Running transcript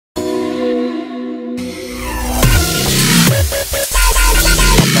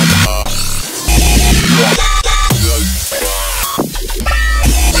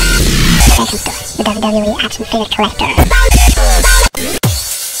WWE action figure collector.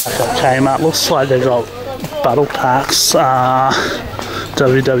 Okay, Matt, looks like they got battle packs.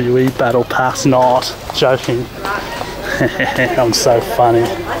 WWE battle packs, not joking. I'm so funny.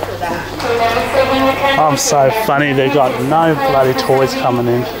 I'm so funny, they got no bloody toys coming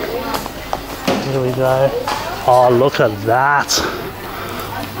in. Here we go. Oh, look at that.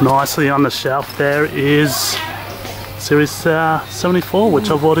 Nicely on the shelf there is Series 74, which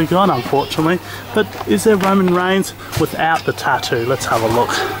I've already got, unfortunately. But is there Roman Reigns without the tattoo? Let's have a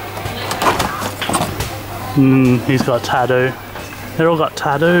look. He's got a tattoo. They're all got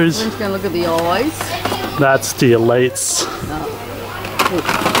tattoos. I'm just going to look at the eyes. That's the Elites. Oh.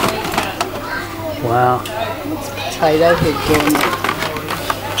 Wow. It's potato head going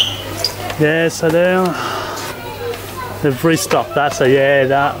there. Yeah, so they've restocked that, so yeah,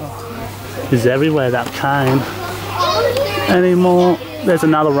 that is everywhere, that cane. Any more? There's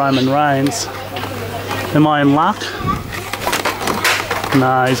another Roman Reigns. Am I in luck?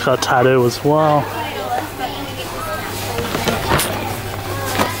 No, he's got a tattoo as well.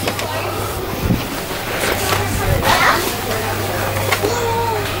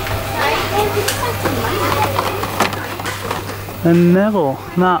 And Neville,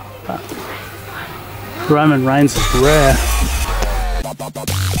 no, Roman Reigns is rare.